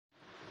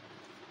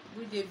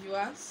Good day,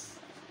 viewers.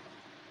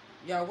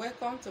 You are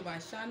welcome to my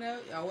channel.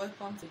 You are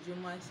welcome to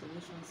Jumai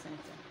Solution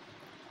Center.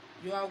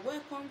 You are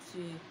welcome to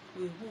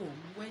a home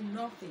where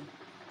nothing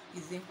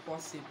is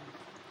impossible.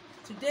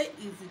 Today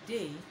is the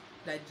day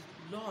that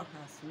the Lord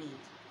has made.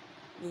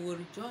 We will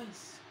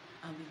rejoice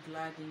and be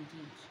glad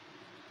indeed.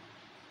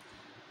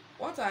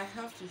 What I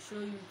have to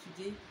show you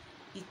today,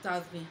 it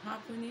has been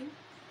happening,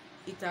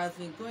 it has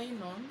been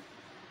going on,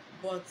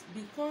 but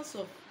because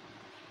of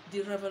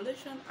the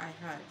revelation I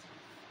had,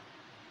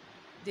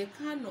 the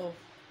kind of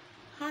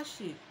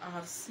hardship I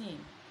have seen,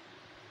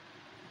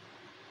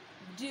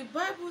 the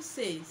Bible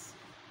says,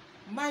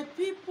 my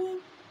people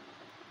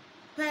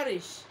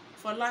perish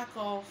for lack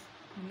of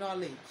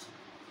knowledge.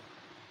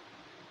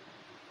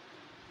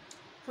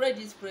 Pray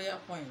this prayer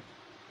point.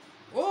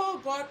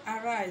 Oh God,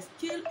 arise,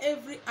 kill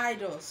every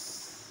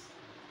idols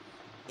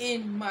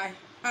in my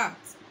heart.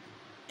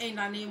 In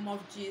the name of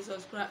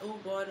Jesus Christ, oh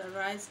God,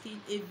 arise, kill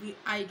every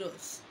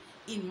idols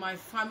in my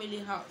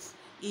family house,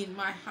 in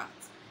my heart.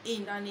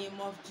 In the name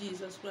of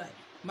Jesus Christ.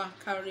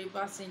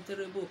 Makariba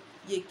Sinterebo,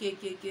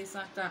 Yekeke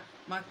Santa,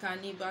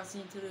 Makaniba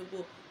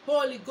Sinterebo.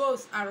 Holy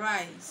Ghost,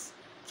 arise.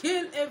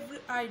 Kill every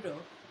idol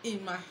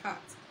in my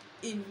heart,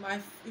 in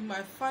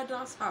my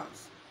father's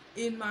house,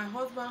 in my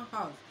husband's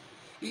house,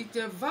 in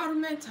the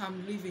environment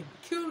I'm living.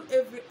 Kill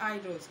every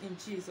idol in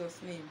Jesus'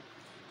 name.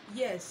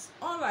 Yes,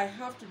 all I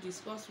have to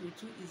discuss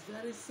with you is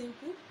very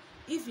simple.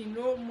 If you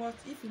know much,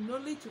 if you know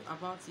little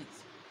about it,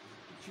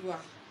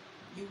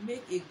 you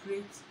make a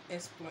great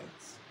exploit.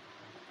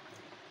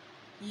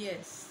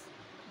 Yes,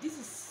 this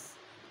is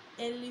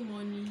early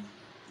morning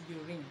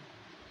urine.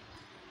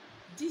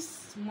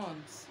 This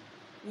month,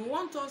 we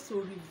want us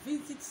to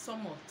revisit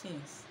some of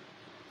things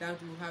that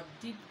we have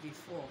did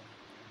before.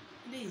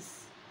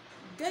 Please,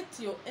 get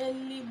your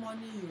early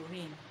morning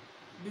urine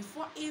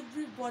before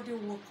everybody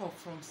woke up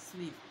from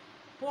sleep.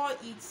 Pour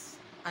it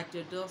at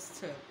your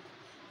doorstep.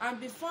 And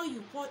before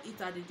you pour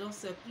it at the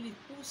doorstep, please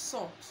put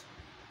salt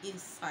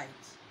inside.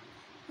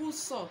 Put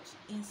salt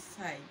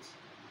inside.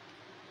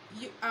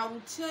 I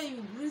will tell you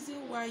the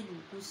reason why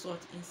you put salt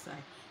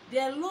inside.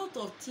 There are a lot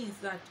of things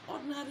that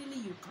ordinarily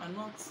you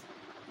cannot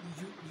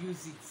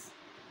use it.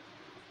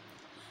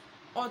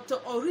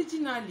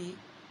 Originally,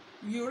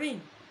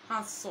 urine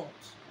has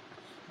salt,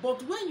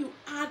 but when you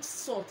add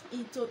salt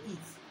into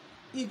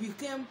it, it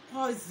became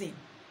poison.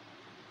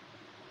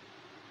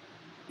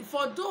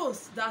 For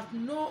those that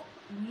know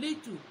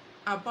little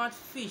about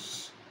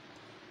fish,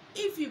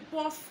 if you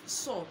pour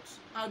salt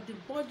at the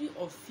body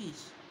of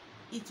fish,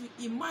 it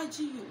will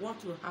imagine you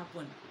what will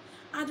happen.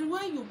 And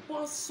when you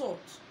pour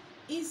salt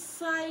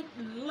inside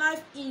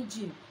live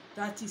engine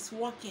that is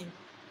working,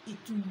 it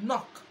will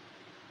knock.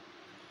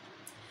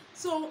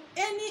 So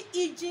any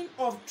engine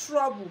of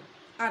trouble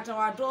at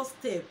our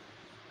doorstep,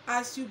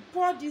 as you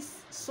pour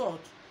this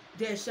salt,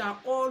 they shall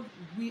all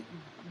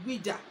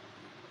wither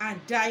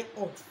and die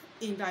off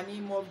in the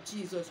name of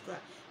Jesus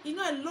Christ. You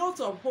know, a lot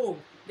of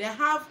home, they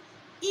have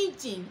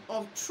engine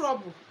of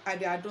trouble at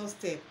their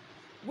doorstep.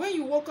 When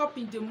you woke up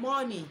in the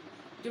morning,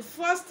 the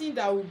first thing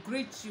that will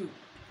greet you,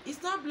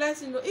 it's not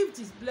blessing. If it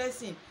is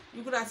blessing,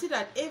 you could have seen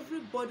that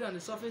everybody on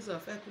the surface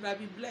of earth could have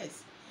been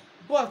blessed.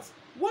 But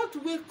what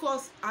wake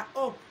us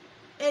up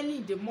early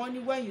in the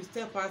morning when you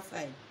step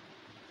outside?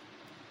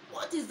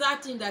 What is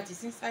that thing that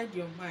is inside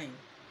your mind?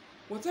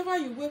 Whatever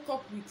you wake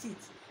up with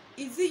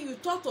it, is it you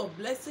thought of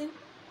blessing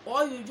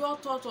or you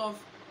just thought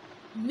of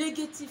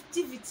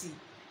negativity?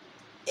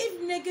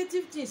 If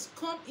negative things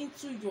come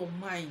into your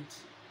mind,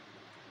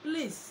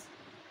 please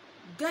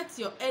get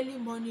your early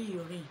morning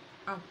urine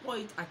and pour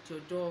it at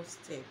your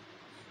doorstep.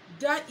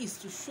 That is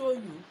to show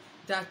you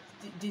that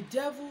the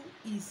devil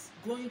is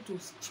going to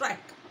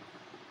strike.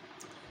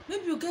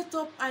 Maybe you get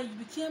up and you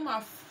became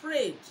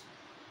afraid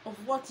of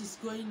what is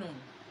going on.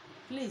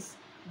 Please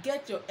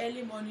get your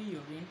early morning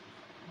urine,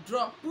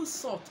 put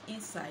salt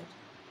inside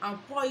and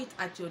pour it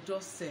at your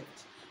doorstep.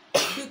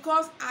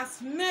 Because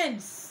as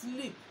men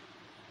sleep,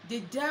 the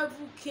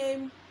devil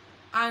came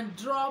and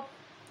dropped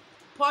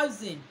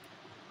poison.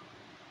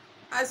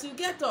 As you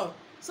get up,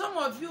 some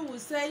of you will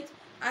say,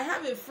 I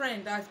have a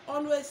friend that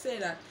always say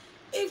that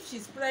if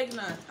she's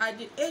pregnant at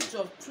the age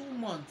of 2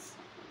 months,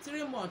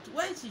 3 months,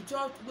 when she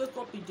just wake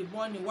up in the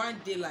morning one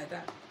day like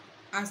that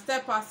and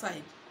step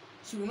outside,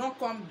 she will not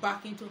come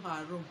back into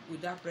her room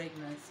with that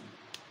pregnancy.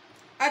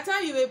 At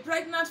times you were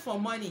pregnant for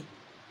money.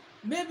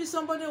 Maybe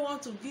somebody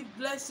want to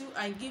bless you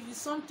and give you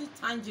something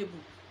tangible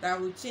that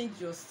will change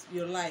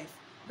your life.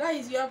 That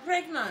is, you are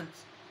pregnant.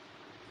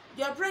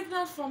 You are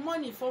pregnant for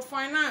money, for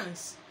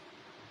finance.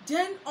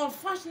 Then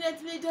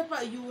unfortunately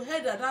you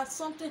heard that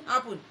something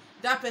happened,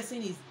 that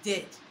person is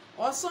dead,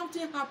 or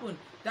something happened,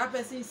 that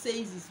person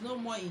says is no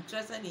more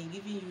interested in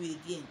giving you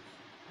again.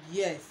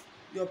 Yes,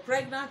 your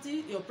pregnant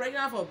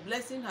for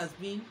blessing has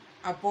been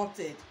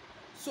aborted.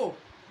 So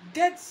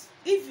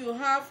if you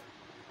have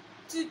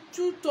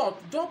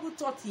double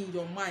thought in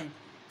your mind,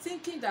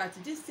 thinking that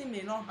this thing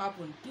may not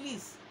happen,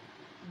 please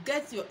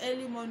get your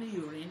early morning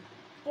urine,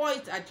 pour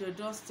it at your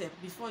doorstep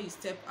before you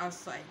step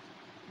outside.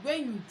 when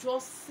you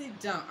just sit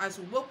down as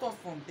you wake up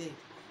from bed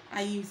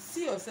and you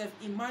see yourself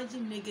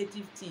imagine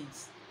negative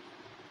things,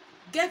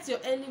 get your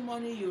early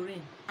morning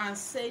urine and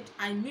said,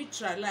 I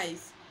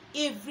neutralize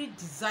every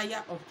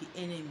desire of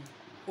the enemy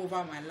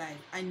over my life.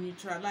 I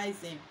neutralize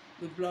them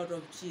with blood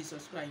of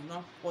Jesus Christ. You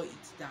not pour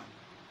it down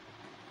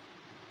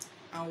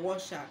and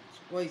watch out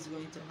what is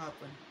going to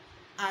happen.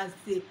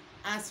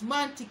 As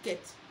man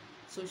ticket,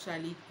 so shall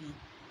it be.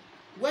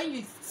 When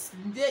you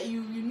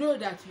know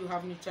that you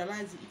have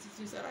neutralized it, it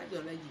is neutralized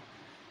already.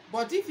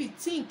 But if you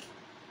think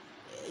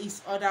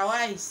it's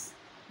otherwise,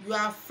 you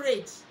are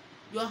afraid,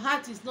 your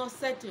heart is not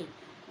settled,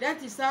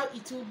 that is how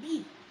it will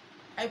be.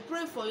 I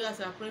pray for you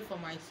as I pray for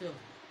myself.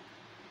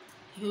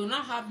 You will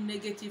not have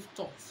negative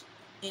thoughts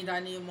in the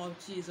name of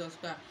Jesus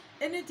Christ.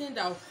 Anything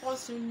that will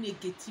cause you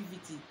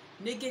negativity,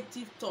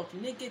 negative thought,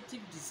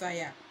 negative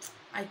desire,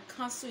 I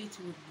cancel it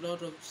with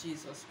blood of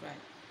Jesus Christ.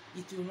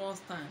 It will not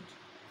stand.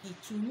 It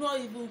will not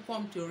even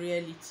come to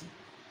reality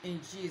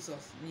in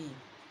Jesus' name.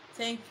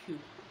 Thank you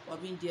for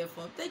being there.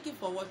 Thank you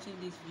for watching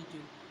this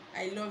video.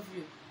 I love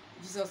you.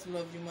 Jesus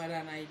loves you more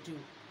than I do.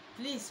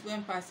 Please,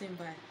 when passing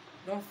by,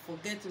 don't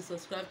forget to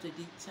subscribe to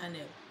this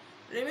channel.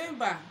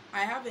 Remember, I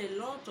have a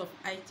lot of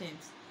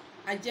items.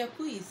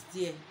 Ajeku is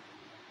there.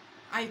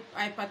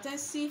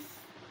 Hypertensive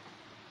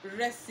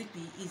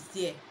recipe is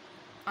there.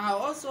 I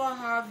also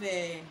have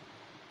a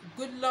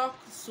good luck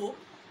soap,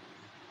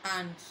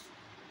 and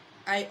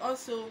I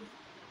also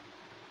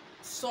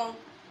solve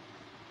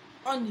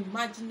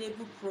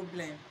unimaginable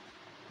problem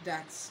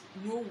that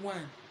no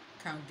one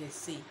can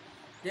say.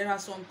 There are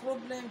some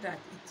problems that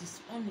it is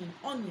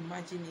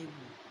unimaginable.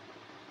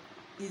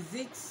 Is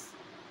it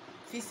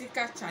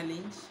physical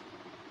challenge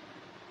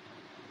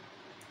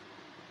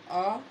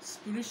or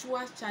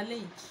spiritual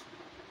challenge?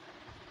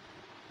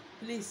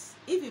 Please,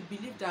 if you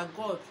believe that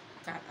God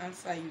can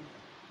answer you,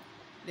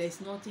 there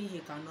is nothing he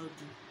cannot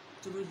do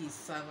through his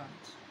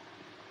servant.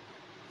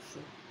 So,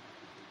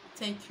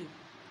 thank you.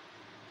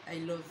 I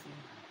love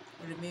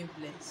you. Remain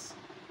blessed.